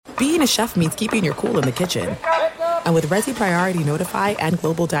being a chef means keeping your cool in the kitchen. And with Resi Priority Notify and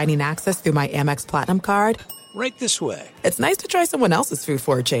Global Dining Access through my Amex Platinum card, right this way. It's nice to try someone else's food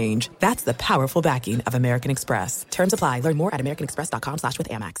for a change. That's the powerful backing of American Express. Terms apply. Learn more at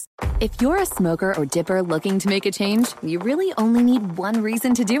americanexpress.com/withAmex. If you're a smoker or dipper looking to make a change, you really only need one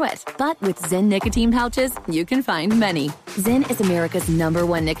reason to do it. But with Zyn nicotine pouches, you can find many. Zyn is America's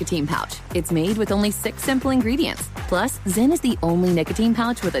 #1 nicotine pouch. It's made with only 6 simple ingredients. Plus, Zyn is the only nicotine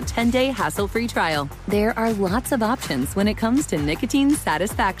pouch with a 10-day hassle-free trial. There are lots of options when it comes to nicotine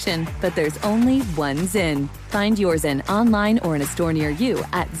satisfaction, but there's only one Zyn. Find your Zyn online or in a store near you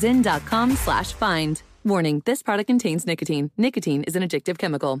at zyn.com/find. Warning, this product contains nicotine. Nicotine is an addictive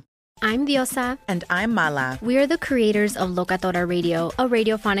chemical. I'm Diosa. And I'm Mala. We're the creators of Locatora Radio, a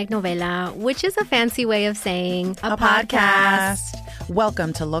radiophonic novela, which is a fancy way of saying a podcast.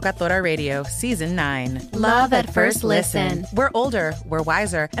 Welcome to Locatora Radio, Season 9. Love at first listen. We're older, we're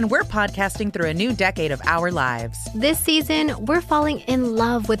wiser, and we're podcasting through a new decade of our lives. This season, we're falling in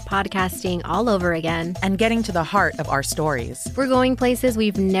love with podcasting all over again. And getting to the heart of our stories. We're going places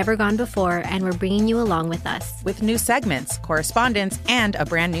we've never gone before, and we're bringing you along with us. With new segments, correspondence, and a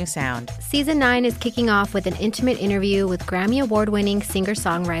brand new sound. Season 9 is kicking off with an intimate interview with Grammy Award-winning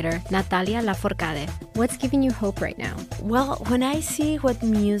singer-songwriter Natalia Lafourcade. What's giving you hope right now? Well, when I see what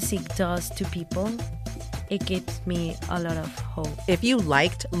music does to people, it gives me a lot of hope. If you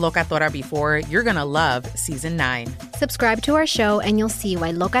liked Locatora before, you're going to love Season 9. Subscribe to our show and you'll see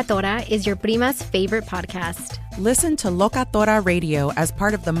why Locatora is your prima's favorite podcast. Listen to Locatora Radio as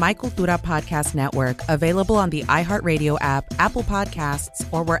part of the My Cultura Podcast Network, available on the iHeartRadio app, Apple Podcasts,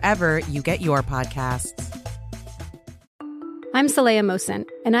 or wherever you get your podcasts. I'm Saleha Mohsin,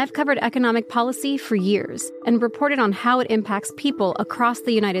 and I've covered economic policy for years and reported on how it impacts people across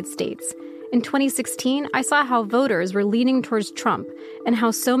the United States. In 2016, I saw how voters were leaning towards Trump and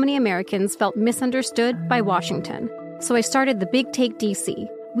how so many Americans felt misunderstood by Washington. So I started The Big Take DC.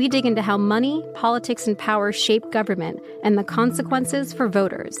 We dig into how money, politics, and power shape government and the consequences for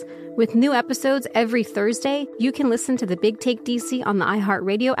voters. With new episodes every Thursday, you can listen to The Big Take DC on the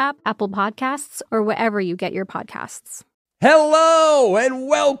iHeartRadio app, Apple Podcasts, or wherever you get your podcasts. Hello and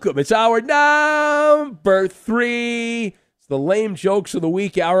welcome. It's hour number 3. It's the lame jokes of the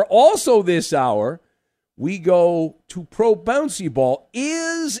week hour. Also this hour, we go to pro bouncy ball.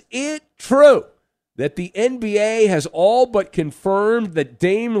 Is it true that the NBA has all but confirmed that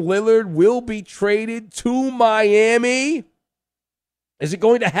Dame Lillard will be traded to Miami? Is it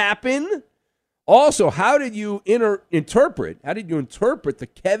going to happen? Also, how did you interpret the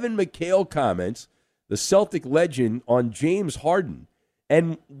Kevin McHale comments, the Celtic legend, on James Harden?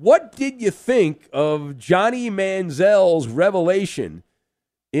 And what did you think of Johnny Manziel's revelation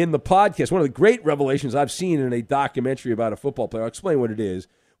in the podcast? One of the great revelations I've seen in a documentary about a football player. I'll explain what it is.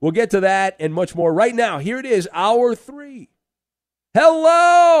 We'll get to that and much more right now. Here it is, hour 3.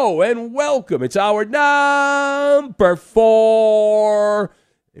 Hello and welcome. It's hour number 4.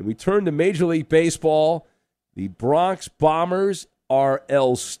 And we turn to Major League Baseball. The Bronx Bombers are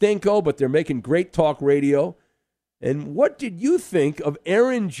El Stinko, but they're making great talk radio. And what did you think of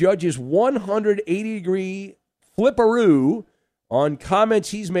Aaron Judge's 180-degree flipperoo on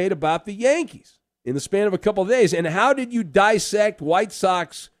comments he's made about the Yankees in the span of a couple of days? And how did you dissect White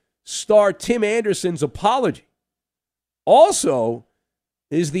Sox star Tim Anderson's apology? Also,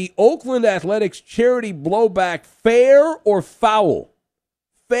 is the Oakland Athletics charity blowback fair or foul?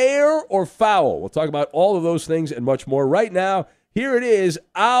 Fair or foul? We'll talk about all of those things and much more right now. Here it is,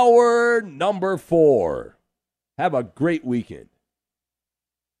 hour number 4. Have a great weekend.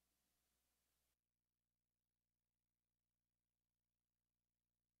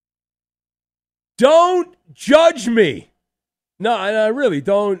 Don't judge me. No, I really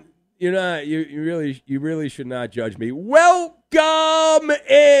don't. You're not. You really should not judge me. Welcome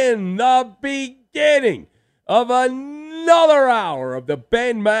in the beginning of another hour of the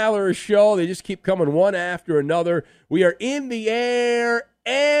Ben Maller Show. They just keep coming one after another. We are in the air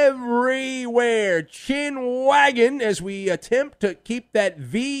everywhere. Chin wagging as we attempt to keep that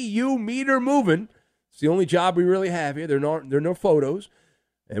VU meter moving. It's the only job we really have here. There are no photos.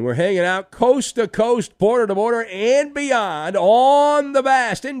 And we're hanging out coast to coast, border to border, and beyond on the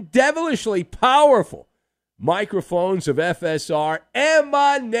vast and devilishly powerful microphones of FSR,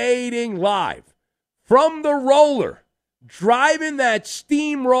 emanating live from the roller, driving that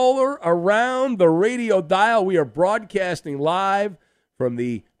steamroller around the radio dial. We are broadcasting live from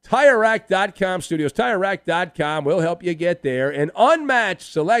the TireRack.com studios. TireRack.com will help you get there. An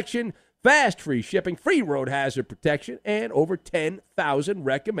unmatched selection, fast free shipping, free road hazard protection, and over 10,000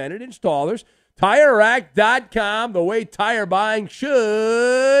 recommended installers. TireRack.com, the way tire buying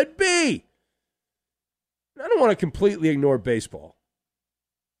should want to completely ignore baseball.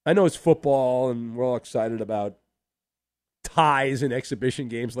 I know it's football, and we're all excited about ties in exhibition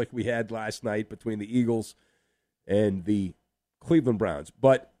games like we had last night between the Eagles and the Cleveland Browns.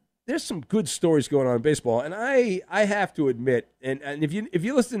 But there's some good stories going on in baseball, and I have to admit, and if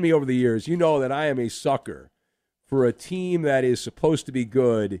you listen to me over the years, you know that I am a sucker for a team that is supposed to be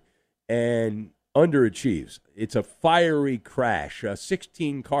good and underachieves. It's a fiery crash, a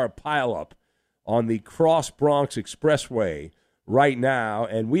 16-car pileup on the Cross Bronx Expressway right now,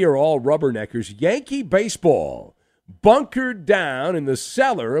 and we are all rubberneckers. Yankee baseball bunkered down in the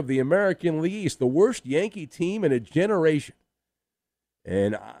cellar of the American League East, the worst Yankee team in a generation.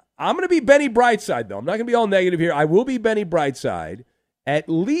 And I'm going to be Benny Brightside, though. I'm not going to be all negative here. I will be Benny Brightside. At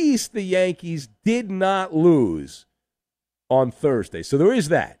least the Yankees did not lose on Thursday. So there is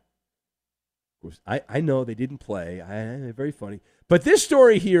that. Of course, I know they didn't play. Very funny. But this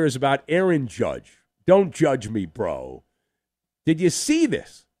story here is about Aaron Judge. Don't judge me, bro. Did you see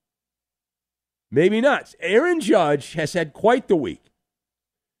this? Maybe not. Aaron Judge has had quite the week.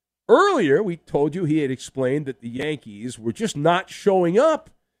 Earlier, we told you he had explained that the Yankees were just not showing up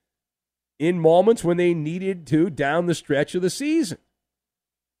in moments when they needed to down the stretch of the season.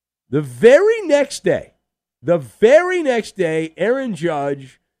 The very next day, Aaron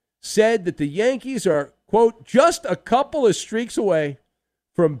Judge said that the Yankees are, quote, just a couple of streaks away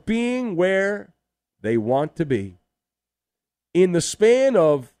from being where they want to be. In the span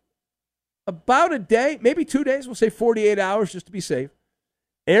of about a day, maybe 2 days, we'll say 48 hours just to be safe,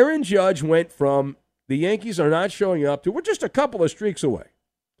 Aaron Judge went from the Yankees are not showing up to we're just a couple of streaks away.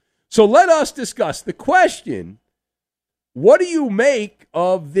 So let us discuss the question, what do you make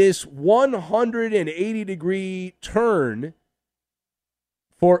of this 180-degree turn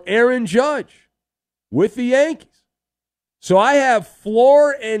for Aaron Judge with the Yankees? So I have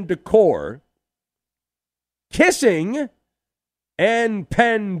Floor and Decor kissing and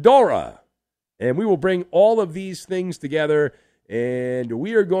Pandora. And we will bring all of these things together, and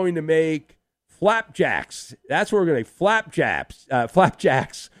we are going to make flapjacks. That's what we're going to make,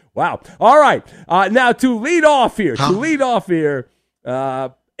 flapjacks. Wow. All right. Now to lead off here,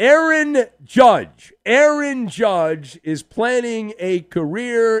 Aaron Judge. Aaron Judge is planning a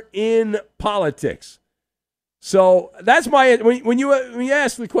career in politics. So that's my when you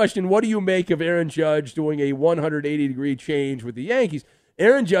ask the question, what do you make of Aaron Judge doing a 180-degree change with the Yankees?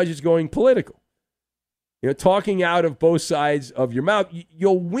 Aaron Judge is going political. Talking out of both sides of your mouth.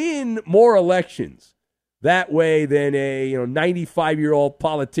 You'll win more elections that way than a 95-year-old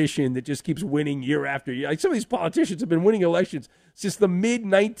politician that just keeps winning year after year. Like some of these politicians have been winning elections since the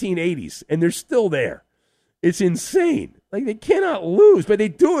mid-1980s, and they're still there. It's insane. Like, they cannot lose, but they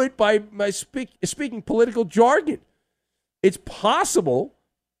do it by speaking political jargon. It's possible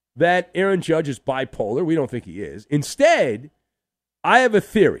that Aaron Judge is bipolar. We don't think he is. Instead, I have a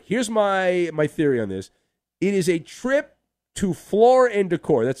theory. Here's my theory on this. It is a trip to Floor and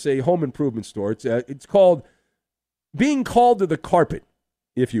Decor. That's a home improvement store. It's called being called to the carpet,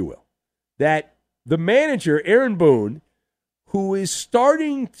 if you will. That the manager, Aaron Boone, who is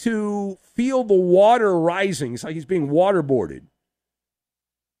starting to feel the water rising. It's like he's being waterboarded.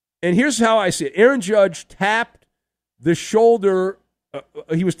 And here's how I see it. Aaron Judge tapped the shoulder.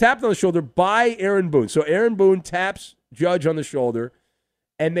 He was tapped on the shoulder by Aaron Boone. So Aaron Boone taps Judge on the shoulder,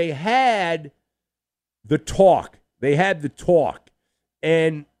 and they had the talk.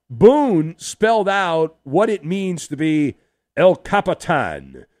 And Boone spelled out what it means to be El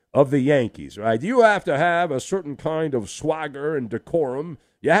Capitan of the Yankees, right? You have to have a certain kind of swagger and decorum.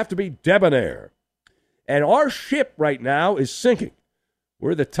 You have to be debonair. And our ship right now is sinking.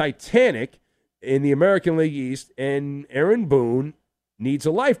 We're the Titanic in the American League East, and Aaron Boone needs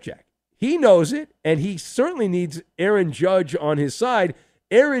a life jacket. He knows it, and he certainly needs Aaron Judge on his side.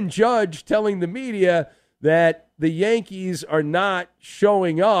 Aaron Judge telling the media that the Yankees are not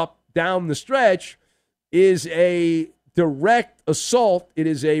showing up down the stretch is a direct assault. It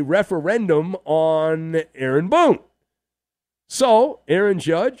is a referendum on Aaron Boone. So Aaron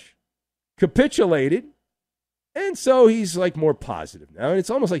Judge capitulated, and so he's like more positive now. And it's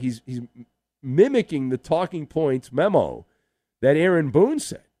almost like he's mimicking the talking points memo that Aaron Boone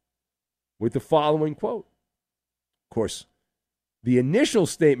said with the following quote. Of course, the initial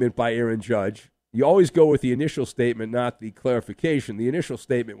statement by Aaron Judge, you always go with the initial statement, not the clarification. The initial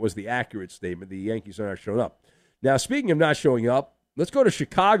statement was the accurate statement. The Yankees are not showing up. Now, speaking of not showing up, let's go to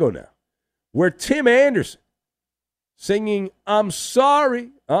Chicago now, where Tim Anderson singing I'm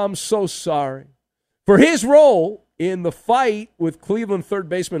Sorry, I'm So Sorry for his role in the fight with Cleveland third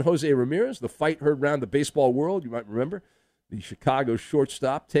baseman Jose Ramirez, the fight heard around the baseball world. You might remember the Chicago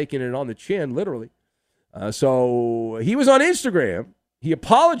shortstop taking it on the chin, literally. So he was on Instagram. He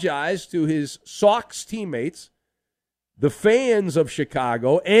apologized to his Sox teammates, the fans of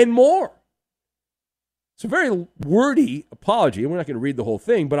Chicago, and more. It's a very wordy apology. We're not going to read the whole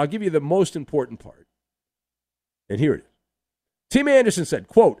thing, but I'll give you the most important part. And here it is. Tim Anderson said,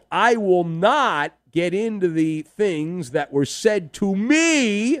 quote, "I will not get into the things that were said to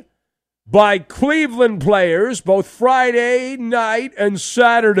me by Cleveland players both Friday night and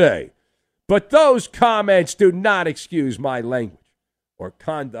Saturday. But those comments do not excuse my language or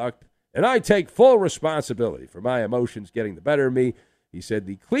conduct, and I take full responsibility for my emotions getting the better of me." He said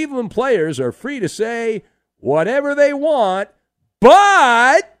the Cleveland players are free to say whatever they want,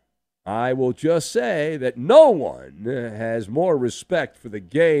 but I will just say that no one has more respect for the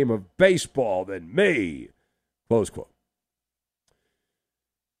game of baseball than me. Close quote.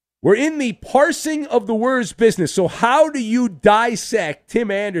 We're in the parsing of the words business. So how do you dissect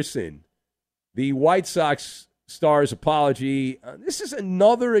Tim Anderson, the White Sox star's apology? This is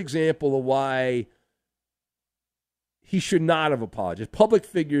another example of why he should not have apologized. Public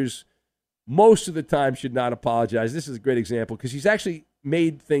figures most of the time should not apologize. This is a great example because he's actually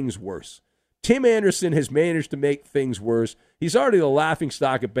made things worse. Tim Anderson has managed to make things worse. He's already the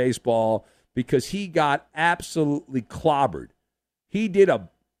laughingstock of baseball because he got absolutely clobbered. He did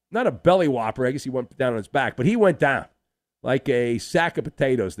not a belly whopper. I guess he went down on his back, but he went down like a sack of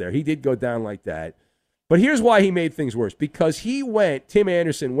potatoes there. He did go down like that. But here's why he made things worse. Because Tim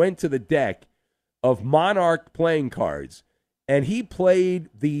Anderson went to the deck of Monarch playing cards, and he played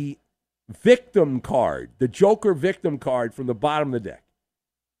the victim card, the Joker victim card from the bottom of the deck.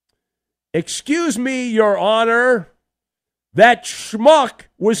 "Excuse me, Your Honor, that schmuck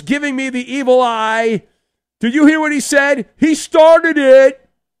was giving me the evil eye. Did you hear what he said? He started it."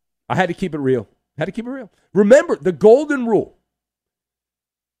 I had to keep it real. Remember, the golden rule.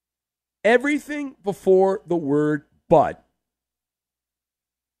 Everything before the word but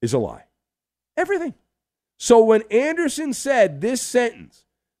is a lie. Everything. So when Anderson said this sentence,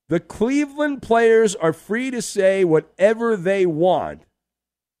 the Cleveland players are free to say whatever they want,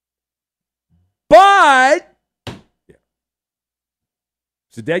 but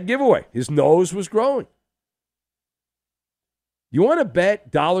it's a dead giveaway. His nose was growing. You want to bet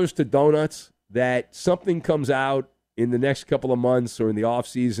dollars to donuts that something comes out in the next couple of months or in the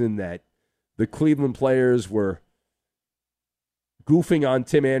offseason that the Cleveland players were goofing on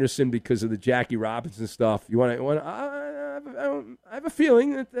Tim Anderson because of the Jackie Robinson stuff? I have a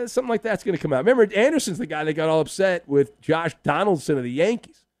feeling that something like that's going to come out. Remember, Anderson's the guy that got all upset with Josh Donaldson of the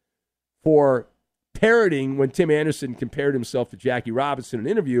Yankees for parroting when Tim Anderson compared himself to Jackie Robinson in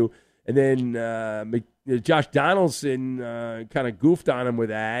an interview, and then Josh Donaldson kind of goofed on him with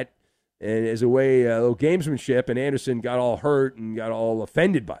that, and as a way, a little gamesmanship, and Anderson got all hurt and got all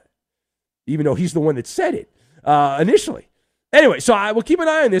offended by it, even though he's the one that said it initially. Anyway, so I will keep an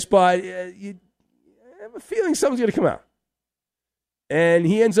eye on this, but I have a feeling something's going to come out. And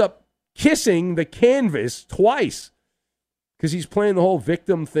he ends up kissing the canvas twice because he's playing the whole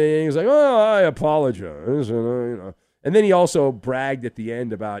victim thing. He's like, "Oh, I apologize." And then he also bragged at the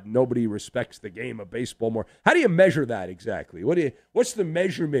end about nobody respects the game of baseball more. How do you measure that exactly? What's the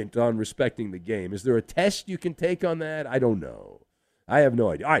measurement on respecting the game? Is there a test you can take on that? I don't know. I have no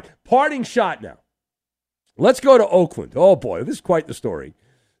idea. All right, parting shot now. Let's go to Oakland. Oh, boy, this is quite the story.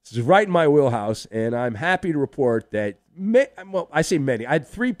 This is right in my wheelhouse, and I'm happy to report that, I say many. I had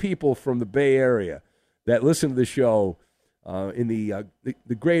 3 people from the Bay Area that listen to the show in the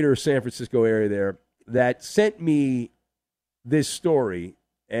greater San Francisco area there that sent me this story,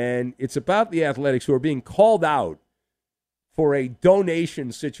 and it's about the Athletics who are being called out for a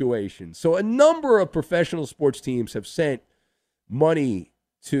donation situation. So a number of professional sports teams have sent money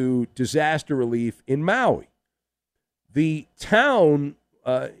to disaster relief in Maui. The town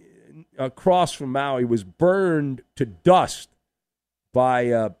across from Maui was burned to dust by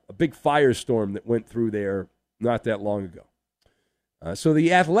a big firestorm that went through there not that long ago. So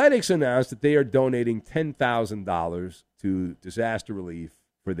the Athletics announced that they are donating $10,000 to disaster relief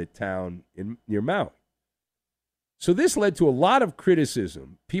for the town near Maui. So this led to a lot of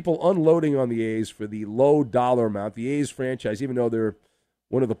criticism, people unloading on the A's for the low dollar amount. The A's franchise, even though they're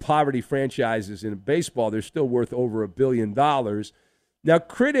one of the poverty franchises in baseball, they're still worth over $1 billion. Now,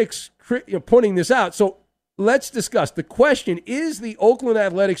 critics pointing this out. So let's discuss. The question, is the Oakland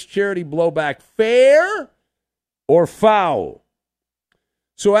Athletics charity blowback fair or foul?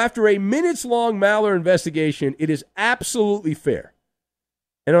 So after a minutes-long Maller investigation, it is absolutely fair.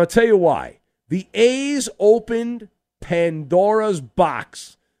 And I'll tell you why. The A's opened Pandora's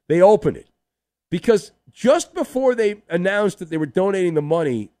box. They opened it because just before they announced that they were donating the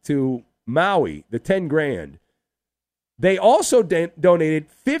money to Maui, the 10 grand, they also donated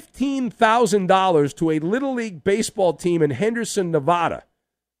 $15,000 to a Little League baseball team in Henderson, Nevada,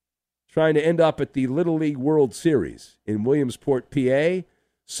 trying to end up at the Little League World Series in Williamsport, PA.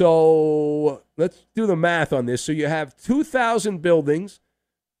 So let's do the math on this. So you have 2,000 buildings,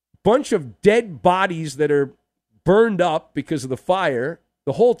 bunch of dead bodies that are burned up because of the fire.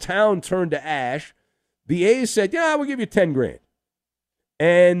 The whole town turned to ash. The A's said, yeah, we'll give you 10 grand.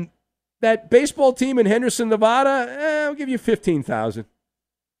 And that baseball team in Henderson, Nevada, I'll give you 15,000.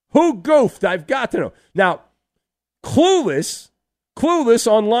 Who goofed? I've got to know. Now, clueless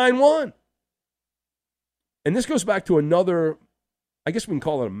on line one. And this goes back to another, I guess we can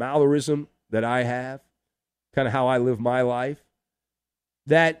call it a Malerism that I have, kind of how I live my life,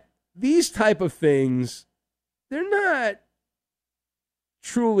 that these type of things, they're not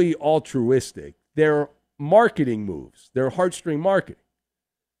truly altruistic. They're marketing moves. They're heartstring marketing.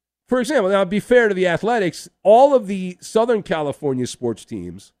 For example, now, to be fair to the Athletics, all of the Southern California sports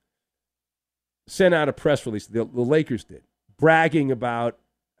teams sent out a press release, the Lakers did, bragging about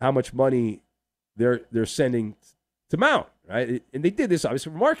how much money they're sending to Mount, right? And they did this,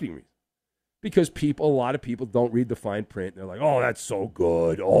 obviously, for marketing reasons. Because a lot of people don't read the fine print. They're like, oh, that's so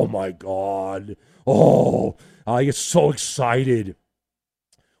good. Oh, my God. Oh, I get so excited.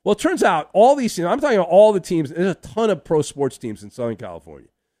 Well, it turns out all these teams, I'm talking about all the teams, there's a ton of pro sports teams in Southern California.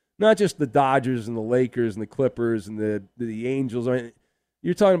 Not just the Dodgers and the Lakers and the Clippers and the Angels. I mean,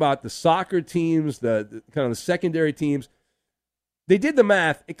 you're talking about the soccer teams, the kind of the secondary teams. They did the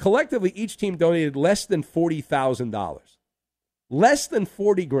math. And collectively, each team donated less than $40,000. Less than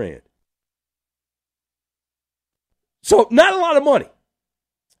 40 grand. So not a lot of money.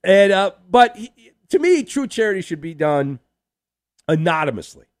 And but to me, true charity should be done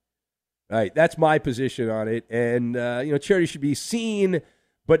anonymously. Right? That's my position on it. And charity should be seen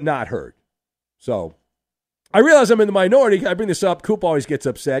but not heard. So I realize I'm in the minority. I bring this up. Coop always gets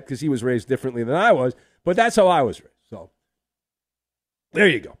upset because he was raised differently than I was, but that's how I was raised. So there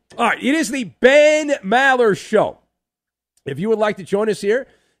you go. All right, it is the Ben Maller Show. If you would like to join us here,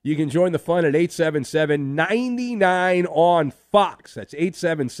 you can join the fun at 877-99 on Fox. That's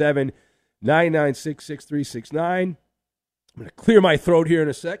 877-996-6369. I'm going to clear my throat here in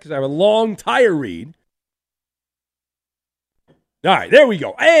a sec because I have a long tire read. All right, there we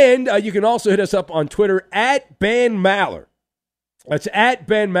go. And you can also hit us up on Twitter at Ben Maller. That's at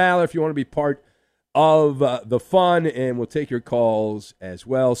Ben Maller if you want to be part of the fun, and we'll take your calls as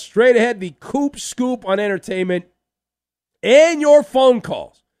well. Straight ahead, the Coop Scoop on entertainment and your phone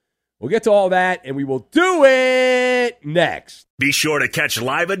calls. We'll get to all that, and we will do it next. Be sure to catch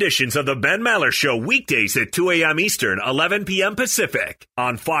live editions of the Ben Maller Show weekdays at 2 a.m. Eastern, 11 p.m. Pacific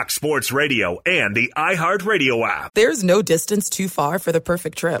on Fox Sports Radio and the iHeartRadio app. There's no distance too far for the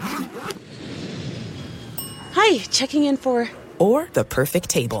perfect trip. Hi, checking in for... Or the perfect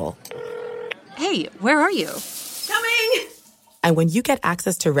table. Hey, where are you? Coming! And when you get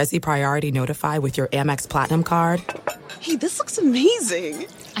access to Resi Priority Notify with your Amex Platinum card... Hey, this looks amazing.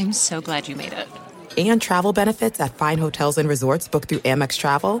 I'm so glad you made it. And travel benefits at fine hotels and resorts booked through Amex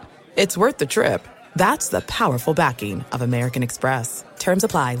Travel, it's worth the trip. That's the powerful backing of American Express. Terms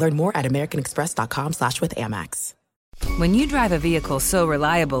apply. Learn more at americanexpress.com/withAmex. When you drive a vehicle so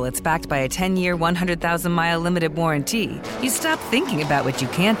reliable it's backed by a 10-year, 100,000-mile limited warranty, you stop thinking about what you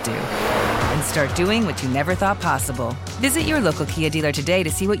can't do and start doing what you never thought possible. Visit your local Kia dealer today to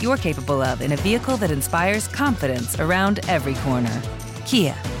see what you're capable of in a vehicle that inspires confidence around every corner.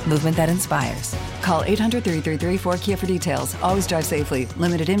 Kia, movement that inspires. Call 800-333-4KIA for details. Always drive safely.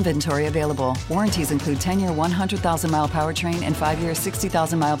 Limited inventory available. Warranties include 10-year, 100,000-mile powertrain and 5-year,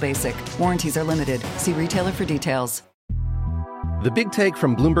 60,000-mile basic. Warranties are limited. See retailer for details. The Big Take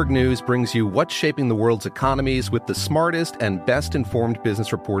from Bloomberg News brings you what's shaping the world's economies with the smartest and best-informed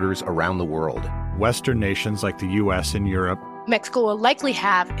business reporters around the world. Western nations like the U.S. and Europe. Mexico will likely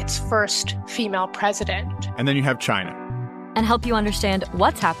have its first female president. And then you have China. And help you understand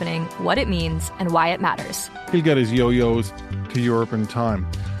what's happening, what it means, and why it matters. He'll get his yo-yos to Europe in time.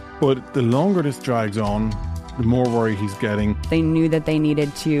 But the longer this drags on, the more worry he's getting. They knew that they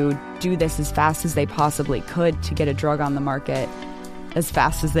needed to do this as fast as they possibly could to get a drug on the market as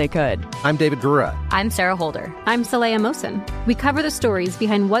fast as they could. I'm David Gura. I'm Sarah Holder. I'm Saleha Mohsen. We cover the stories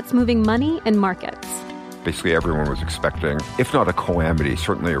behind what's moving money and markets. Basically, everyone was expecting, if not a calamity,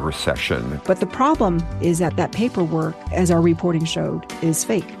 certainly a recession. But the problem is that paperwork, as our reporting showed, is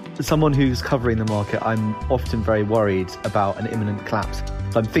fake. As someone who's covering the market, I'm often very worried about an imminent collapse.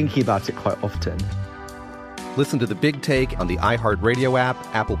 I'm thinking about it quite often. Listen to The Big Take on the iHeartRadio app,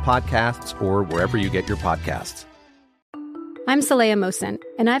 Apple Podcasts, or wherever you get your podcasts. I'm Saleha Mohsen,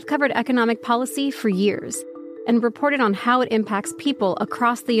 and I've covered economic policy for years and reported on how it impacts people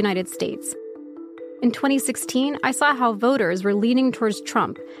across the United States. In 2016, I saw how voters were leaning towards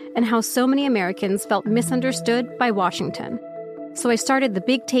Trump and how so many Americans felt misunderstood by Washington. So I started the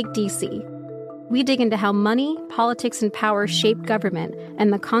Big Take DC. We dig into how money, politics, and power shape government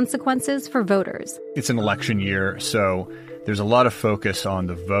and the consequences for voters. It's an election year, so there's a lot of focus on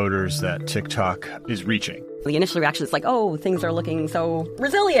the voters that TikTok is reaching. The initial reaction is like, oh, things are looking so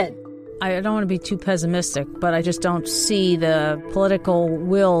resilient. I don't want to be too pessimistic, but I just don't see the political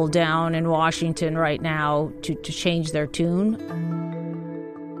will down in Washington right now to change their tune.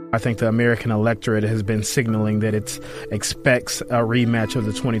 I think the American electorate has been signaling that it expects a rematch of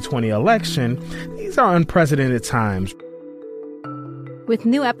the 2020 election. These are unprecedented times. With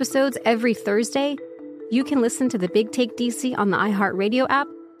new episodes every Thursday, you can listen to the Big Take DC on the iHeartRadio app,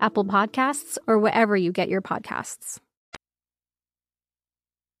 Apple Podcasts, or wherever you get your podcasts.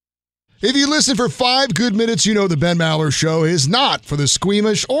 If you listen for 5 good minutes, you know the Ben Maller Show is not for the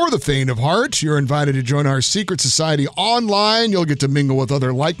squeamish or the faint of heart. You're invited to join our secret society online. You'll get to mingle with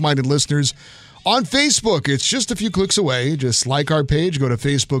other like-minded listeners on Facebook. It's just a few clicks away. Just like our page. Go to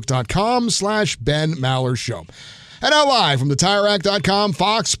facebook.com/Ben Maller Show. And now live from the TireRack.com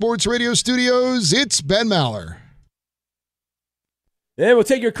Fox Sports Radio studios, it's Ben Maller. And we'll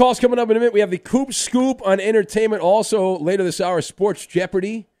take your calls coming up in a minute. We have the Coop Scoop on entertainment. Also, later this hour, Sports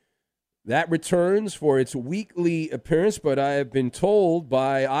Jeopardy. That returns for its weekly appearance, but I have been told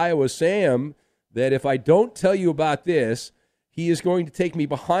by Iowa Sam that if I don't tell you about this, he is going to take me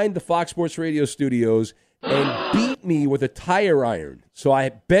behind the Fox Sports Radio studios and beat me with a tire iron. So I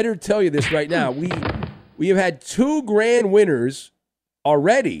better tell you this right now. We have had 2 grand winners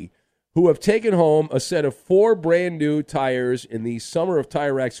already who have taken home a set of 4 brand new tires in the Summer of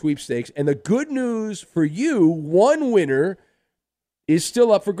Tire Rack sweepstakes. And the good news for you, 1 winner is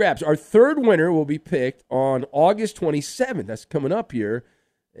still up for grabs. Our 3rd winner will be picked on August 27th. That's coming up here.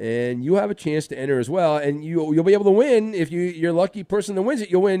 And you have a chance to enter as well. And you'll be able to win. If you're a lucky person that wins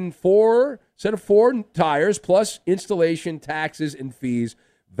it, you'll win 4 tires plus installation, taxes, and fees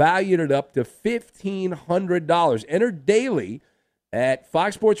valued at up to $1,500. Enter daily at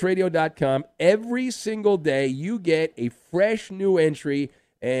foxsportsradio.com. Every single day you get a fresh new entry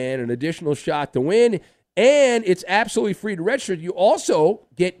and an additional shot to win. And it's absolutely free to register. You also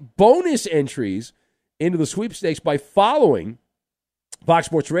get bonus entries into the sweepstakes by following Fox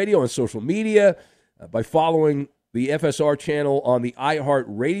Sports Radio on social media, by following the FSR channel on the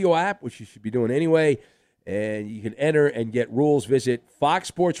iHeartRadio app, which you should be doing anyway. And you can enter and get rules. Visit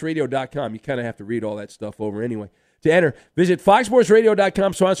foxsportsradio.com. You kind of have to read all that stuff over anyway. To enter, visit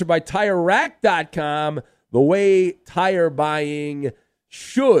foxsportsradio.com, sponsored by TireRack.com, the way tire buying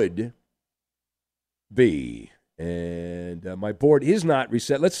should be. And my board is not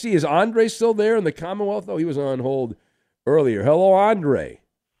reset. Let's see, is Andre still there in the Commonwealth? Oh, he was on hold earlier. Hello, Andre.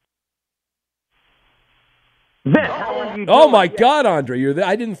 Ben, how are you doing? Oh my God, Andre, you're there.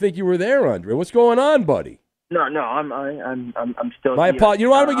 I didn't think you were there, Andre. What's going on, buddy? No, I'm still. My here. apologies. You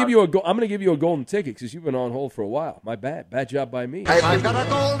know what? I'm going to give you a golden ticket because you've been on hold for a while. My bad. Bad job by me. I've got a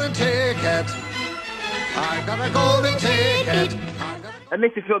golden ticket. I've got a golden ticket. That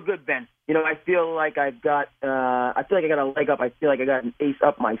makes me feel good, Ben. You know, I feel like I got a leg up. I feel like I got an ace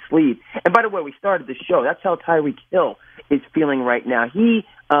up my sleeve. And by the way, we started the show. That's how Tyreek Hill is feeling right now. He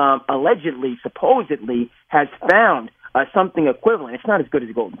supposedly has found something equivalent. It's not as good as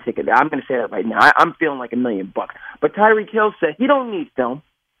a golden ticket. I'm going to say that right now. I'm feeling like $1 million. But Tyreek Hill said he don't need film.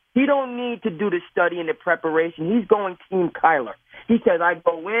 He don't need to do the study and the preparation. He's going Team Kyler. He says, I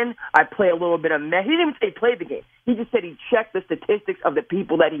go in, I play a little bit of mess. He didn't even say play the game. He just said he checked the statistics of the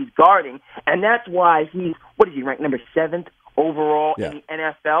people that he's guarding, and that's why he's, ranked number 7th overall in the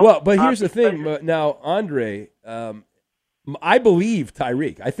NFL? Well, but here's the thing. Now, Andre, I believe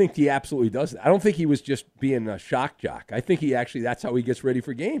Tyreek. I think he absolutely does that. I don't think he was just being a shock jock. I think that's how he gets ready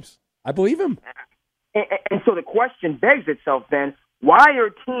for games. I believe him. And so the question begs itself then, why are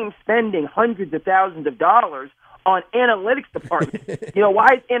teams spending hundreds of thousands of dollars on analytics departments? Why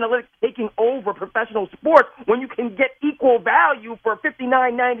is analytics taking over professional sports when you can get equal value for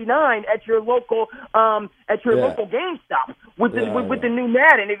 $59.99 at your local local GameStop with the new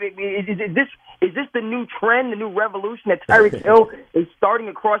Madden? Is this the new trend, the new revolution that Tyreek Hill is starting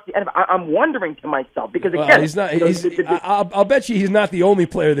across the NFL? I'm wondering to myself because again, he's not. I'll bet you he's not the only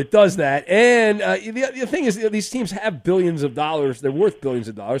player that does that. And the thing is, these teams have billions of dollars. They're worth billions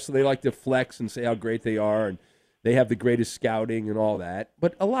of dollars, so they like to flex and say how great they are and they have the greatest scouting and all that.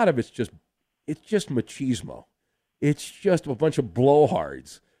 But a lot of it's just machismo. It's just a bunch of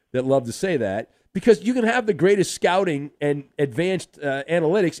blowhards that love to say that. Because you can have the greatest scouting and advanced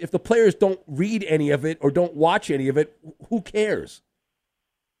analytics. If the players don't read any of it or don't watch any of it, who cares?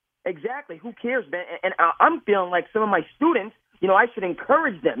 Exactly. Who cares, man? And I'm feeling like some of my students, I should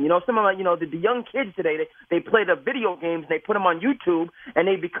encourage them. Some of my, the young kids today, they play the video games, and they put them on YouTube, and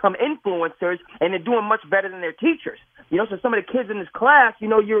they become influencers, and they're doing much better than their teachers. So some of the kids in this class, you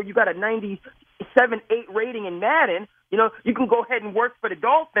got a 97.8 rating in Madden. You can go ahead and work for the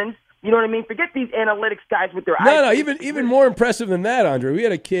Dolphins. You know what I mean? Forget these analytics guys with their No, even more impressive than that, Andre. We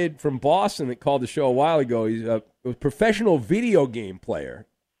had a kid from Boston that called the show a while ago. He's a professional video game player.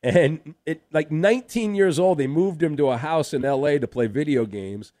 And 19 years old, they moved him to a house in L.A. to play video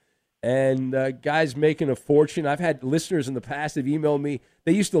games. And guy's making a fortune. I've had listeners in the past that have emailed me.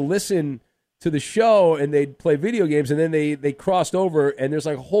 They used to listen to the show, and they'd play video games, and then they crossed over, and there's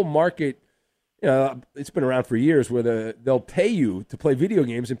like a whole market. It's been around for years where they'll pay you to play video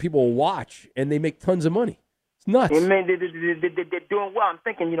games, and people will watch, and they make tons of money. It's nuts. And man, they're doing well. I'm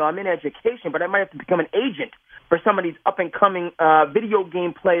thinking, I'm in education, but I might have to become an agent for some of these up-and-coming video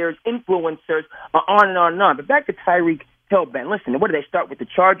game players, influencers, on and on and on. But back to Tyreek Hill, Ben. Listen, what do they start with? The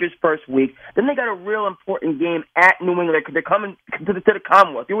Chargers first week. Then they got a real important game at New England. They're coming to the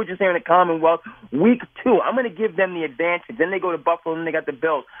Commonwealth. You were just saying the Commonwealth. Week 2, I'm going to give them the advantage. Then they go to Buffalo, and they got the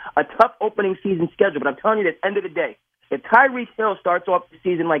Bills. A tough opening season schedule, but I'm telling you this, end of the day, if Tyreek Hill starts off the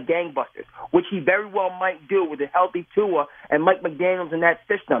season like gangbusters, which he very well might do with a healthy Tua and Mike McDaniels in that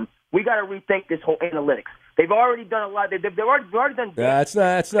system, we got to rethink this whole analytics. They've already done a lot. They've already done. That's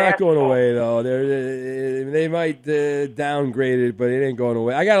not going away though. They might downgrade it, but it ain't going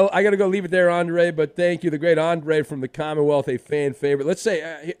away. I gotta go leave it there, Andre. But thank you, the great Andre from the Commonwealth, a fan favorite. Let's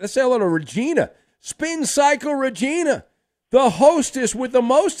say hello to Regina, Spin Cycle Regina, the hostess with the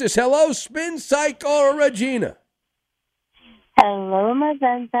mostest. Hello, Spin Cycle Regina. Hello, my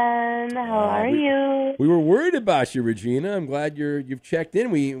Ben. How are you? We were worried about you, Regina. I'm glad you've checked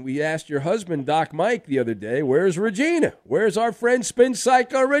in. We asked your husband, Doc Mike, the other day, where's Regina? Where's our friend Spin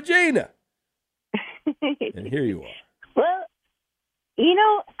Cycle Regina? And here you are. Well,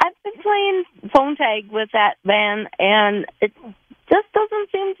 I've been playing phone tag with that band, and it just doesn't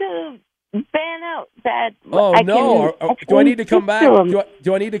seem to ban out that. Do I need to come back?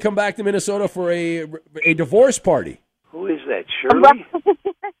 Do I need to come back to Minnesota for a divorce party? Who is that, Shirley?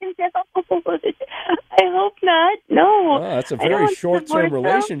 I hope not. No. Oh, that's a very short-term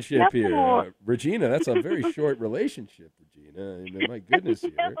relationship here. Regina, that's a very short relationship, Regina. My goodness.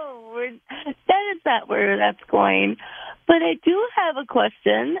 No, that is not where that's going. But I do have a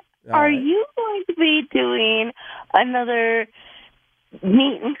question. Are you going to be doing another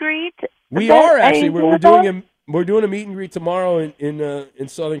meet and greet? We are, actually. We're doing a meet and greet tomorrow in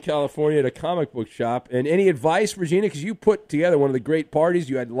Southern California at a comic book shop. And any advice, Regina? Because you put together one of the great parties.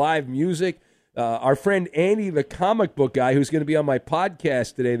 You had live music. Our friend Andy, the comic book guy, who's going to be on my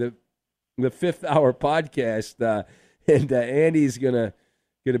podcast today, the Fifth Hour podcast, and Andy's going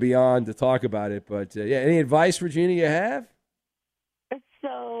to be on to talk about it. But any advice, Regina, you have?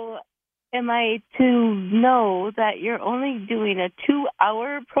 So, am I to know that you're only doing a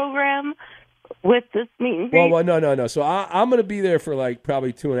 2-hour program with this meet and greet? Well, no. So I'm going to be there for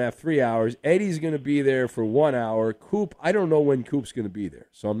probably 2.5, 3 hours. Eddie's going to be there for 1 hour. Coop, I don't know when Coop's going to be there,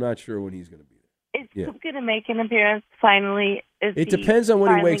 so I'm not sure when he's going to be there. Is Coop going to make an appearance finally? It depends on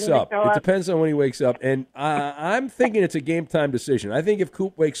when he wakes up. It depends on when he wakes up, and I'm thinking it's a game time decision. I think if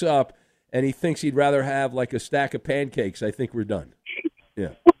Coop wakes up and he thinks he'd rather have a stack of pancakes, I think we're done. Yeah.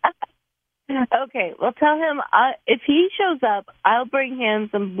 Okay, well, tell him if he shows up, I'll bring him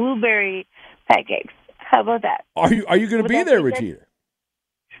some blueberry pancakes. How about that? Are you going to be there, Regina?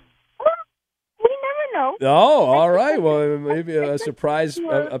 We never know. Oh, all right. Well, maybe a surprise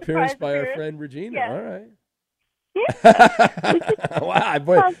appearance by our friend Regina. Yeah. All right. Yeah.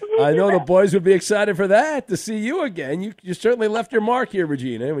 Wow, I know the boys would be excited for that, to see you again. You certainly left your mark here,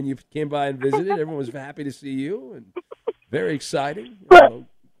 Regina, when you came by and visited. Everyone was happy to see you, and very exciting.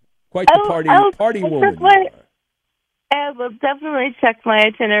 Quite the party woman. I will definitely check my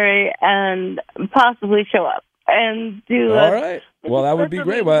itinerary and possibly show up and do. All right. Well, that would be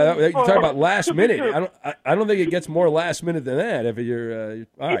great. Well, you talk about last minute. I don't think it gets more last minute than that. If you're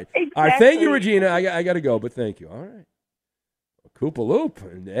all right. Exactly. All right. Thank you, Regina. I got to go, but thank you. All right. Koopaloop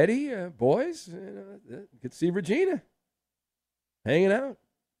and Eddie, boys, good to see Regina hanging out.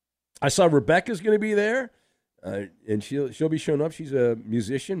 I saw Rebecca's going to be there, and she'll be showing up. She's a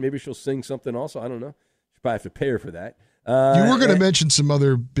musician. Maybe she'll sing something also. I don't know. She'll probably have to pay her for that. You were going to mention some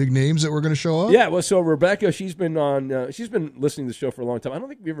other big names that were going to show up? Yeah, well, so Rebecca, she's been listening to the show for a long time. I don't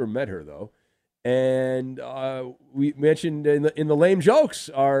think we ever met her, though. And we mentioned in the lame jokes,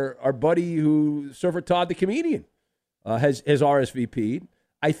 our buddy Surfer Todd the comedian has RSVP'd.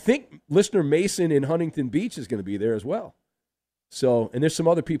 I think listener Mason in Huntington Beach is going to be there as well. So, and there's some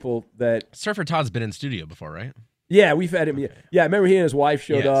other people that... Surfer Todd's been in studio before, right? Yeah, we've had him. Okay. Yeah, I remember he and his wife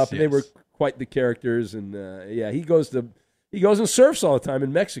showed up, and yes. they were quite the characters. And he goes and surfs all the time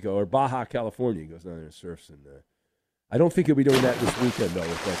in Mexico or Baja, California. He goes down there and surfs. And I don't think he'll be doing that this weekend, though,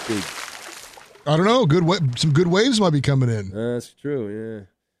 with that big... I don't know. Some good waves might be coming in. That's true, yeah.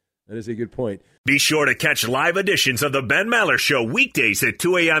 That is a good point. Be sure to catch live editions of the Ben Maller Show weekdays at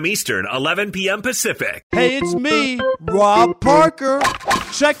 2 a.m. Eastern, 11 p.m. Pacific. Hey, it's me, Rob Parker.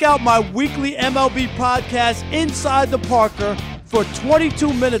 Check out my weekly MLB podcast, Inside the Parker, for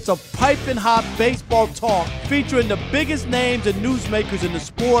 22 minutes of piping hot baseball talk featuring the biggest names and newsmakers in the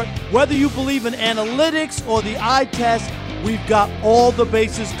sport. Whether you believe in analytics or the eye test, we've got all the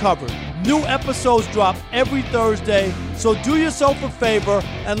bases covered. New episodes drop every Thursday, so do yourself a favor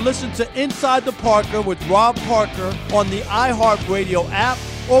and listen to Inside the Parker with Rob Parker on the iHeartRadio app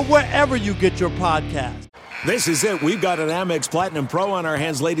or wherever you get your podcast. This is it. We've got an Amex Platinum Pro on our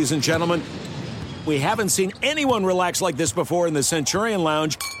hands, ladies and gentlemen. We haven't seen anyone relax like this before in the Centurion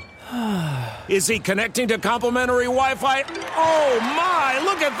Lounge. Is he connecting to complimentary Wi-Fi? Oh, my!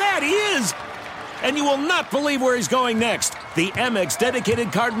 Look at that! He is! And you will not believe where he's going next. The Amex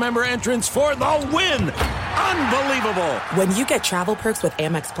dedicated card member entrance for the win. Unbelievable. When you get travel perks with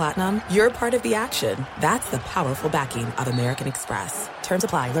Amex Platinum, you're part of the action. That's the powerful backing of American Express. Terms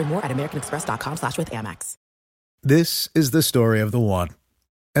apply. Learn more at americanexpress.com/withAmex. This is the story of the one.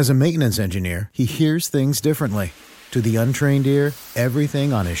 As a maintenance engineer, he hears things differently. To the untrained ear,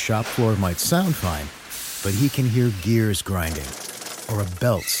 everything on his shop floor might sound fine, but he can hear gears grinding or a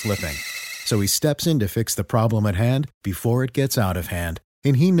belt slipping. So he steps in to fix the problem at hand before it gets out of hand.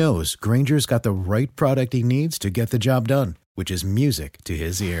 And he knows Grainger's got the right product he needs to get the job done, which is music to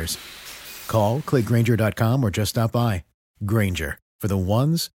his ears. Call, click Grainger.com, or just stop by. Grainger, for the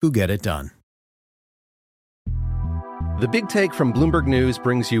ones who get it done. The Big Take from Bloomberg News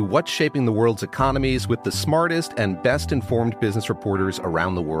brings you what's shaping the world's economies with the smartest and best-informed business reporters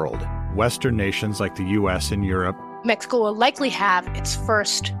around the world. Western nations like the U.S. and Europe. Mexico will likely have its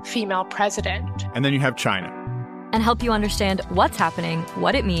first female president. And then you have China. And help you understand what's happening,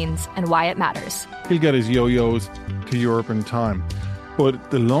 what it means, and why it matters. He'll get his yo-yos to Europe in time.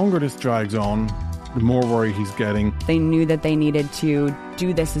 But the longer this drags on, the more worry he's getting. They knew that they needed to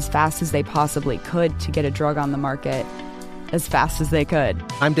do this as fast as they possibly could to get a drug on the market as fast as they could.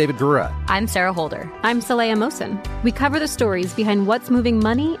 I'm David Gura. I'm Sarah Holder. I'm Saleha Mohsen. We cover the stories behind what's moving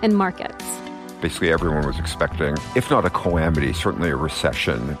money and markets. Basically, everyone was expecting, if not a calamity, certainly a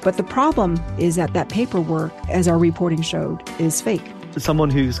recession. But the problem is that paperwork, as our reporting showed, is fake. As someone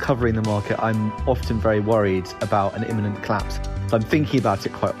who's covering the market, I'm often very worried about an imminent collapse. So I'm thinking about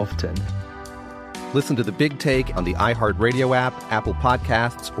it quite often. Listen to The Big Take on the iHeartRadio app, Apple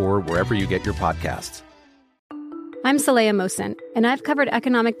Podcasts, or wherever you get your podcasts. I'm Saleha Mohsen, and I've covered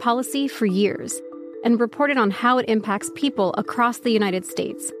economic policy for years and reported on how it impacts people across the United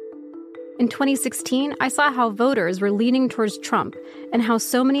States. In 2016, I saw how voters were leaning towards Trump and how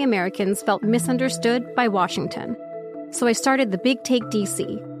so many Americans felt misunderstood by Washington. So I started The Big Take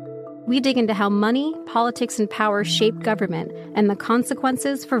DC. We dig into how money, politics, and power shape government and the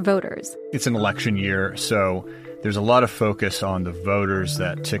consequences for voters. It's an election year, so there's a lot of focus on the voters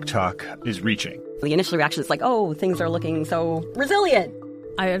that TikTok is reaching. The initial reaction is like, oh, things are looking so resilient.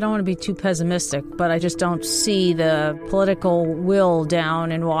 I don't want to be too pessimistic, but I just don't see the political will down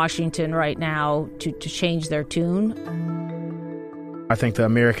in Washington right now to change their tune. I think the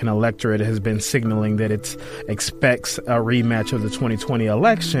American electorate has been signaling that it expects a rematch of the 2020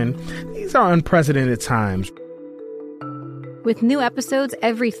 election. These are unprecedented times. With new episodes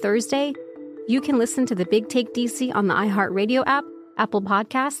every Thursday, you can listen to The Big Take DC on the iHeartRadio app, Apple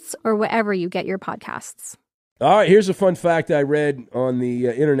Podcasts, or wherever you get your podcasts. All right, here's a fun fact I read on the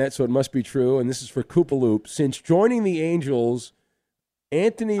internet, so it must be true, and this is for Koopaloop. Since joining the Angels,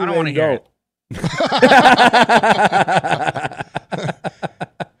 Anthony Rendon... I don't want to hear it.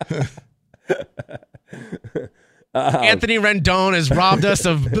 Anthony Rendon has robbed us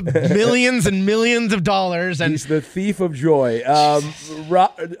of millions and millions of dollars. And he's the thief of joy.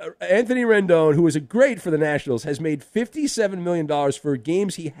 Anthony Rendon, who is great for the Nationals, has made $57 million for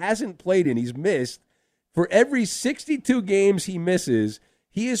games he hasn't played in. He's missed. For every 62 games he misses,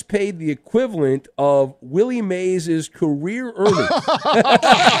 he is paid the equivalent of Willie Mays' career earnings.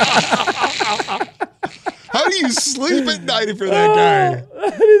 How do you sleep at night for that guy?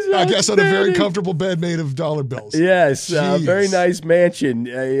 That is I guess on a very comfortable bed made of dollar bills. Yes, very nice mansion.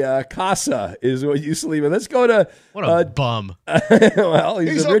 A casa is what you sleep in. Let's go to what a bum. Well,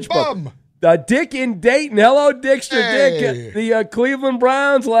 he's a rich bum. Dick in Dayton. Hello, Dickster. Hey. Dick. The Cleveland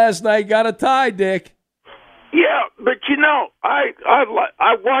Browns last night got a tie, Dick. Yeah, but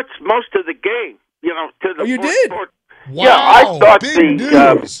I watched most of the game. To the you did? Quarter. Wow, yeah, I thought big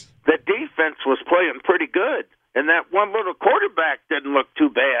the defense was playing pretty good, and that one little quarterback didn't look too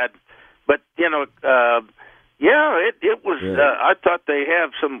bad. But it was. I thought they have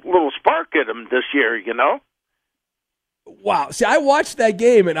some little spark in them this year. Wow. See, I watched that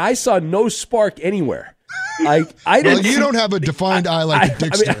game, and I saw no spark anywhere. I didn't. You don't have a defined eye like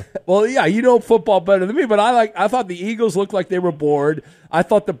Dickster. Well, yeah, you know football better than me, but I thought the Eagles looked like they were bored. I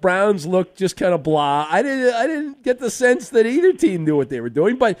thought the Browns looked just kind of blah. I didn't get the sense that either team knew what they were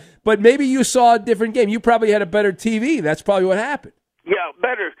doing. But maybe you saw a different game. You probably had a better TV. That's probably what happened. Yeah,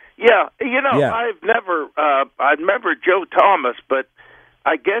 better. Yeah, I remember Joe Thomas, but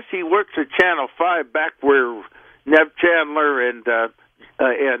I guess he works at Channel 5 back where Nev Chandler and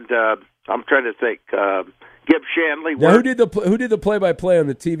I'm trying to think. Gib Shanley. Now, who did the play-by-play on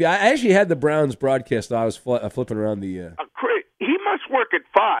the TV? I actually had the Browns broadcast. I was flipping around the. He must work at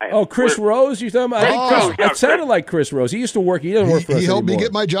 5. Oh, Chris Rose. You talking about? It sounded like Chris Rose. He used to work. He doesn't work for us anymore. He helped me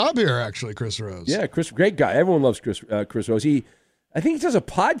get my job here. Actually, Chris Rose. Yeah, great guy. Everyone loves Chris Rose. I think he does a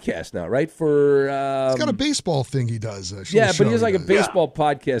podcast now, right? For he's got a baseball thing he does. But he has like a baseball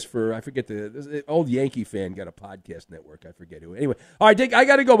podcast for I forget the old Yankee fan got a podcast network. I forget who. Anyway, all right, Dick, I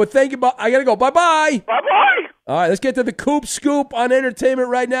got to go. But thank you. I got to go. Bye bye. Bye bye. All right, let's get to the Coop Scoop on entertainment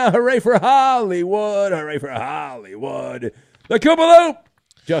right now. Hooray for Hollywood! Hooray for Hollywood! The Koopaloop.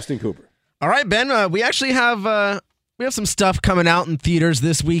 Justin Cooper. All right, Ben. We actually have some stuff coming out in theaters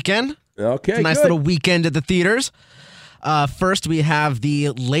this weekend. Okay, it's a nice little weekend at the theaters. First, we have the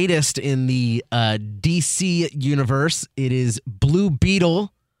latest in the DC universe. It is Blue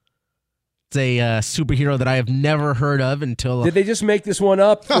Beetle. It's a superhero that I have never heard of until. Did they just make this one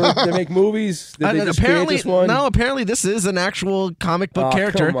up to make movies? Did they just create this one? No, apparently this is an actual comic book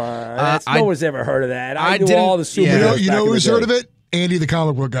character. Come on. No one's ever heard of that. I knew all the superheroes. Yeah. You know who's heard of it? Andy, the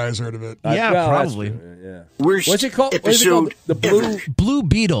comic book guy, has heard of it. Yeah, probably. Yeah. What's it called? The Blue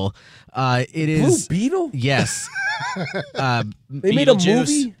Beetle. It is Blue Beetle. Yes. They made a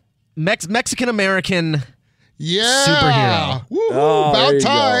movie. Mexican American. Yeah. Superhero. About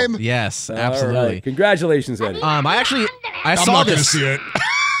time. Yes, absolutely. Right. Congratulations, Eddie. I'm not going to see it.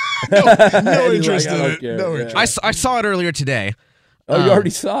 no interest in it. No interest. I saw it earlier today. Oh, you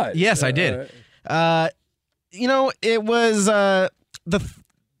already saw it? Yes, I did. It was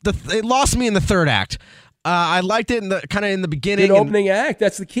it lost me in the third act. I liked it in the beginning. The opening act.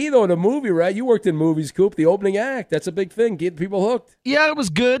 That's the key, though, in a movie, right? You worked in movies, Coop. The opening act. That's a big thing. Get people hooked. Yeah, it was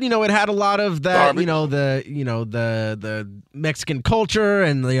good. It had a lot of that. The Mexican culture,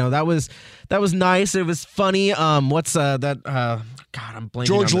 and that was nice. It was funny. What's that? God, I'm blanking.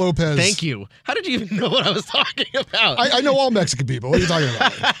 George Lopez. Thank you. How did you even know what I was talking about? I know all Mexican people. What are you talking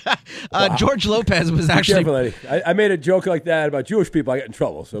about? Wow. George Lopez was actually. Be careful, Eddie. I made a joke like that about Jewish people. I get in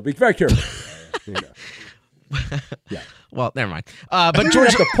trouble. So be very careful. Yeah. Well, never mind. But you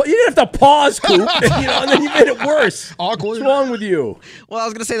George, didn't have to pause, Coop, and then you made it worse. Awkward. What's wrong with you? Well, I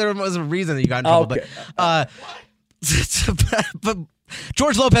was going to say there was a reason that you got in trouble, okay. but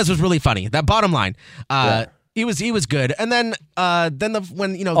George Lopez was really funny. That bottom line. He was good, and then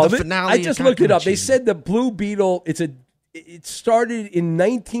the finale. I just looked it up. They said the Blue Beetle. It started in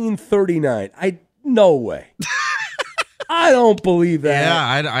 1939. No way. I don't believe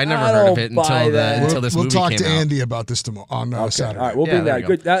that. Yeah, I never heard of it until this movie came out. We'll talk to Andy about this tomorrow on Saturday. All right, we'll bring that.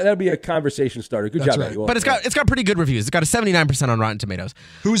 Good. That'll be a conversation starter. Good job, right. Eddie. But it's got pretty good reviews. It's got a 79% on Rotten Tomatoes.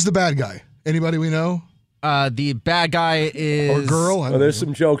 Who's the bad guy? Anybody we know? The bad guy is or girl. There's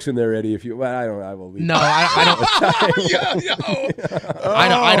some jokes in there, Eddie. I will leave. No, I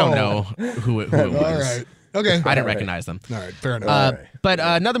don't know who it was. All right. Okay. I didn't recognize them. All right. Fair enough. But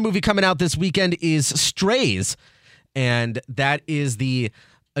another movie coming out this weekend is Strays. And that is the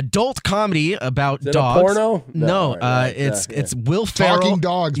adult comedy about dogs. A porno? No, it's Will Ferrell. Talking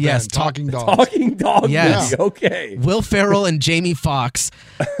dogs. Ben. Yes, talking dogs. Talking dog. Yes. Movie. Okay. Will Ferrell and Jamie Foxx.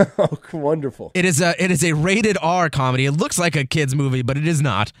 Oh, wonderful. It is a rated R comedy. It looks like a kids movie, but it is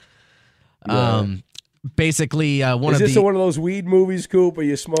not. Yeah. Basically, one of those weed movies, Coop, where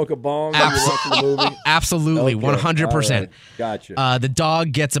you smoke a bong while you're watching the movie? Absolutely, 100%. Right. Gotcha. The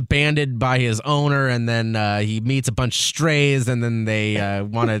dog gets abandoned by his owner, and then he meets a bunch of strays, and then they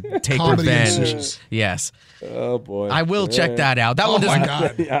want to take revenge. Yes. Oh boy. I will check that out. That one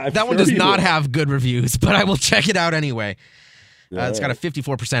does not have good reviews, but I will check it out anyway. It's got a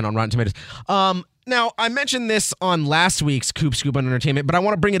 54% on Rotten Tomatoes. Now, I mentioned this on last week's Coop Scoop on Entertainment, but I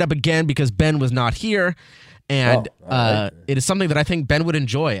want to bring it up again because Ben was not here, and it is something that I think Ben would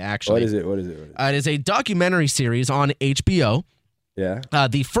enjoy, actually. What is it? It is a documentary series on HBO. Yeah.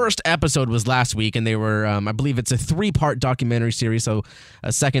 The first episode was last week, and they were, I believe it's a 3-part documentary series, so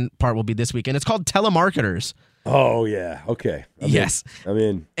a second part will be this week, and it's called Telemarketers. Oh, yeah. Okay. I'm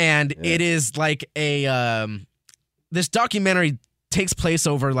in. And it is like a, this documentary takes place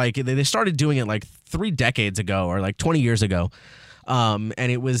over, like, they started doing it like 3 decades ago or like 20 years ago. And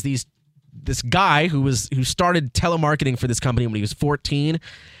it was this guy who started telemarketing for this company when he was 14.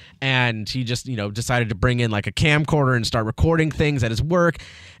 And he just, decided to bring in like a camcorder and start recording things at his work.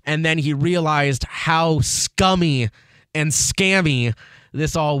 And then he realized how scummy and scammy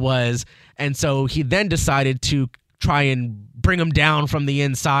this all was. And so he then decided to try and bring them down from the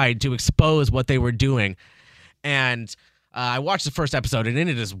inside to expose what they were doing. And I watched the first episode, and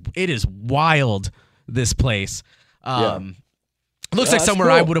it is wild, this place. Looks like somewhere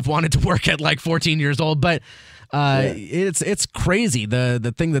cool. I would have wanted to work at like 14 years old, but it's crazy,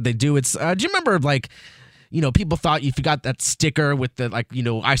 the thing that they do. It's do you remember, like, people thought if you got that sticker with the, like,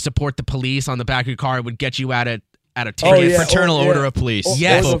 I support the police on the back of your car, it would get you out of ticket. Fraternal Order of Police.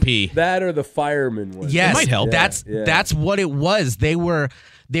 Yes. FOP. That or the fireman one. Yes. It might help. That's what it was. They were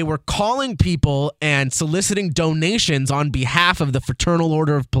calling people and soliciting donations on behalf of the Fraternal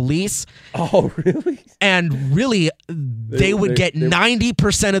Order of Police. Oh, really? And really, they would get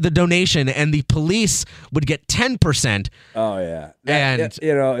 90% of the donation, and the police would get 10%. Oh, yeah. And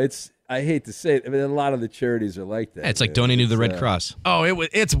I hate to say it, a lot of the charities are like that. Yeah, it's like donating to the Red Cross. Oh,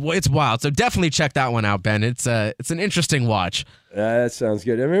 it's wild. So definitely check that one out, Ben. It's an interesting watch. That sounds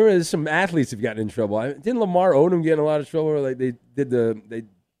good. I remember there's some athletes have gotten in trouble. Didn't Lamar Odom get in a lot of trouble? Like they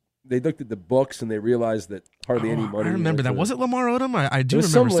looked at the books and they realized that hardly any money. I remember that. Was it Lamar Odom? I do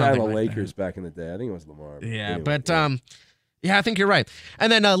remember something on the like Lakers that. back in the day. I think it was Lamar. Yeah, but yeah, I think you're right.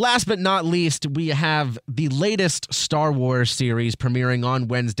 And then last but not least, we have the latest Star Wars series premiering on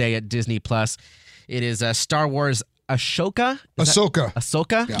Wednesday at Disney+. It is Star Wars Ahsoka.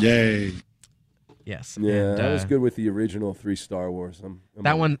 Ahsoka? Yeah. Yay. Yes. Yeah, that was good with the original 3 Star Wars.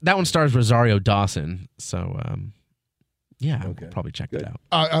 That one stars Rosario Dawson. So, I'll probably check that out.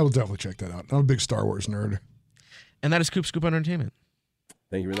 I will definitely check that out. I'm a big Star Wars nerd. And that is Coop Scoop on Entertainment.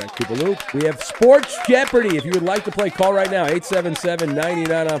 Thank you for that, Koopaloop. We have Sports Jeopardy. If you would like to play, call right now,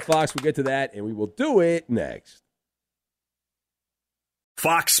 877-99 on Fox. We'll get to that, and we will do it next.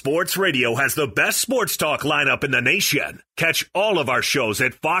 Fox Sports Radio has the best sports talk lineup in the nation. Catch all of our shows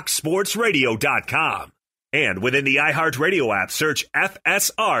at foxsportsradio.com. And within the iHeartRadio app, search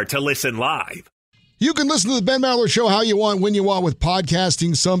FSR to listen live. You can listen to the Ben Maller Show how you want, when you want with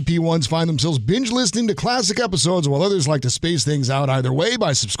podcasting. Some P1s find themselves binge listening to classic episodes, while others like to space things out either way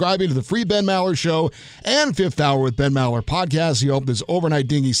by subscribing to the free Ben Maller Show and Fifth Hour with Ben Maller podcast. You hope this overnight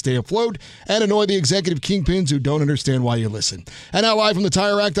dinghy stay afloat and annoy the executive kingpins who don't understand why you listen. And now live from the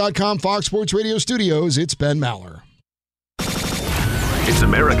TireRack.com Fox Sports Radio studios, it's Ben Maller. It's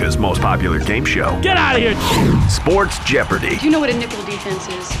America's most popular game show. Get out of here! Sports Jeopardy! Do you know what a nickel defense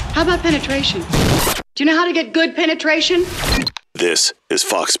is? How about penetration? Do you know how to get good penetration? This is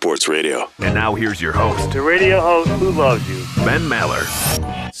Fox Sports Radio. And now here's your host. The radio host who loves you. Ben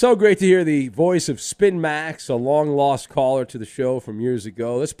Maller. So great to hear the voice of Spin Max, a long-lost caller to the show from years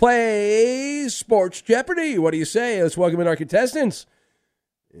ago. Let's play Sports Jeopardy. What do you say? Let's welcome in our contestants.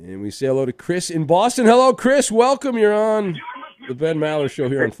 And we say hello to Chris in Boston. Hello, Chris. Welcome. You're on the Ben Maller Show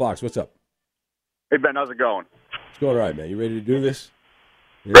here on Fox. What's up? Hey, Ben. How's it going? It's going all right, man. You ready to do this?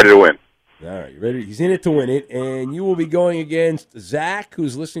 Yeah. Ready to win. All right. You ready? He's in it to win it. And you will be going against Zach,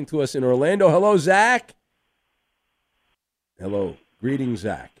 who's listening to us in Orlando. Hello, Zach. Hello. Greetings,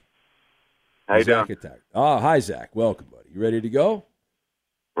 Zach. How you doing? Oh, hi, Zach. Welcome, buddy. You ready to go?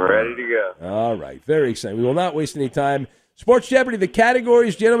 We're ready to go. All right. Very exciting. We will not waste any time. Sports Jeopardy, the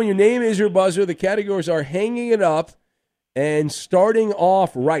categories, gentlemen, your name is your buzzer. The categories are hanging it up and starting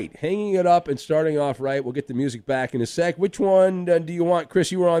off right. Hanging it up and starting off right. We'll get the music back in a sec. Which one do you want?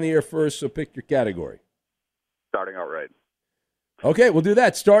 Chris, you were on the air first, so pick your category. Starting out right. Okay, we'll do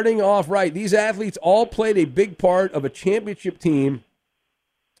that. Starting off right. These athletes all played a big part of a championship team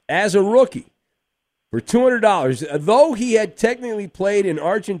as a rookie for $200. Though he had technically played in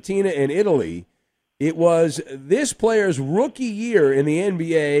Argentina and Italy, it was this player's rookie year in the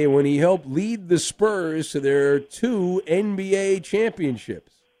NBA when he helped lead the Spurs to their 2 NBA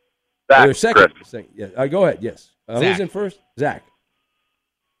championships. Zach, their second. Yeah, go ahead, yes. Who's in first? Zach.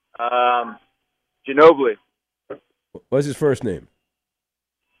 Ginobili. What's his first name?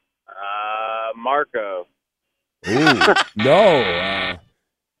 Marco. Ooh, no.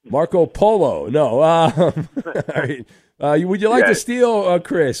 Marco Polo. No. All right. Would you like to steal,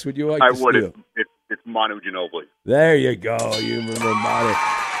 Chris? Would you like to steal? I would. It's Manu Ginobili. There you go. You remember Manu.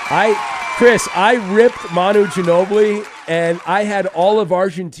 Chris, I ripped Manu Ginobili, and I had all of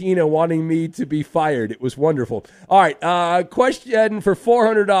Argentina wanting me to be fired. It was wonderful. All right, question for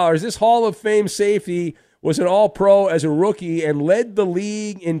 $400. This Hall of Fame safety was an All-Pro as a rookie and led the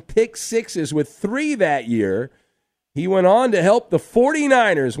league in pick sixes with 3 that year. He went on to help the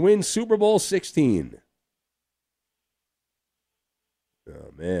 49ers win Super Bowl 16.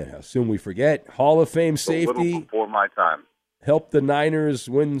 Oh, man, how soon we forget. Hall of Fame safety. A little before my time. Helped the Niners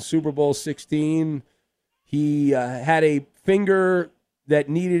win Super Bowl 16. He had a finger that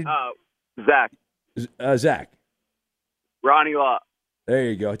needed... Zach. Zach. Ronnie Lott. There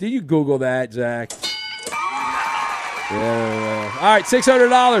you go. Did you Google that, Zach? Yeah. All right,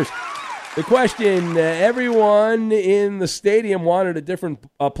 $600. The question, everyone in the stadium wanted a different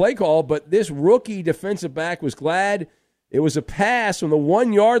play call, but this rookie defensive back was glad it was a pass from the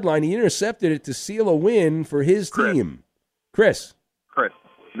 1-yard line. He intercepted it to seal a win for his team. Chris.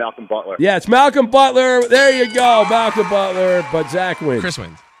 Malcolm Butler. Yeah, it's Malcolm Butler. There you go, Malcolm Butler. But Zach wins. Chris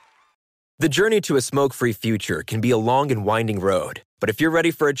wins. The journey to a smoke-free future can be a long and winding road. But if you're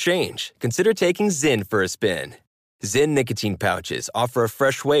ready for a change, consider taking Zyn for a spin. Zyn nicotine pouches offer a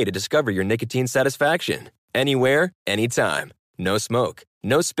fresh way to discover your nicotine satisfaction. Anywhere, anytime. No smoke,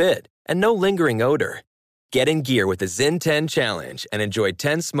 no spit, and no lingering odor. Get in gear with the Zyn 10 Challenge and enjoy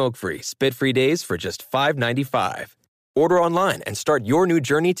 10 smoke-free, spit-free days for just $5.95. Order online and start your new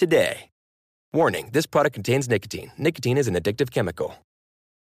journey today. Warning, this product contains nicotine. Nicotine is an addictive chemical.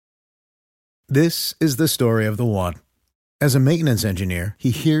 This is the story of the one. As a maintenance engineer, he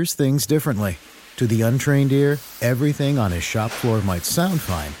hears things differently. To the untrained ear, everything on his shop floor might sound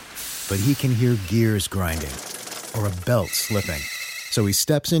fine, but he can hear gears grinding or a belt slipping. So he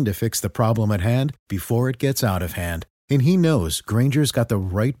steps in to fix the problem at hand before it gets out of hand. And he knows Grainger's got the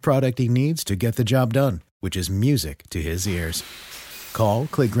right product he needs to get the job done, which is music to his ears. Call,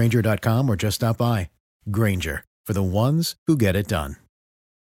 click Grainger.com, or just stop by. Grainger, for the ones who get it done.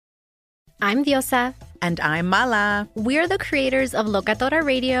 I'm Diosa. And I'm Mala. We're the creators of Locatora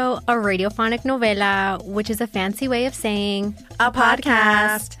Radio, a radiophonic novela, which is a fancy way of saying a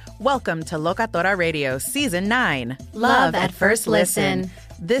podcast. Welcome to Locatora Radio Season 9. Love at First Listen.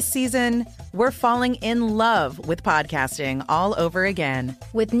 This season, we're falling in love with podcasting all over again.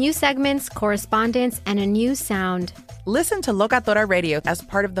 With new segments, correspondence, and a new sound. Listen to Locatora Radio as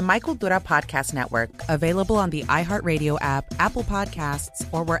part of the My Cultura Podcast Network. Available on the iHeartRadio app, Apple Podcasts,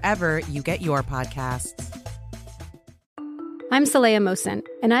 or wherever you get your podcasts. I'm Saleha Mohsen,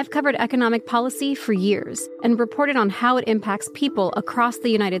 and I've covered economic policy for years and reported on how it impacts people across the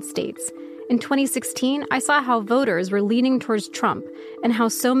United States. In 2016, I saw how voters were leaning towards Trump and how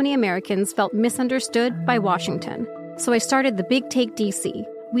so many Americans felt misunderstood by Washington. So I started The Big Take DC.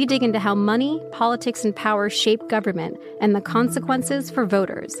 We dig into how money, politics, and power shape government and the consequences for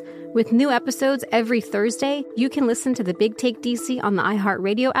voters. With new episodes every Thursday, you can listen to The Big Take DC on the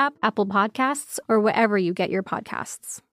iHeartRadio app, Apple Podcasts, or wherever you get your podcasts.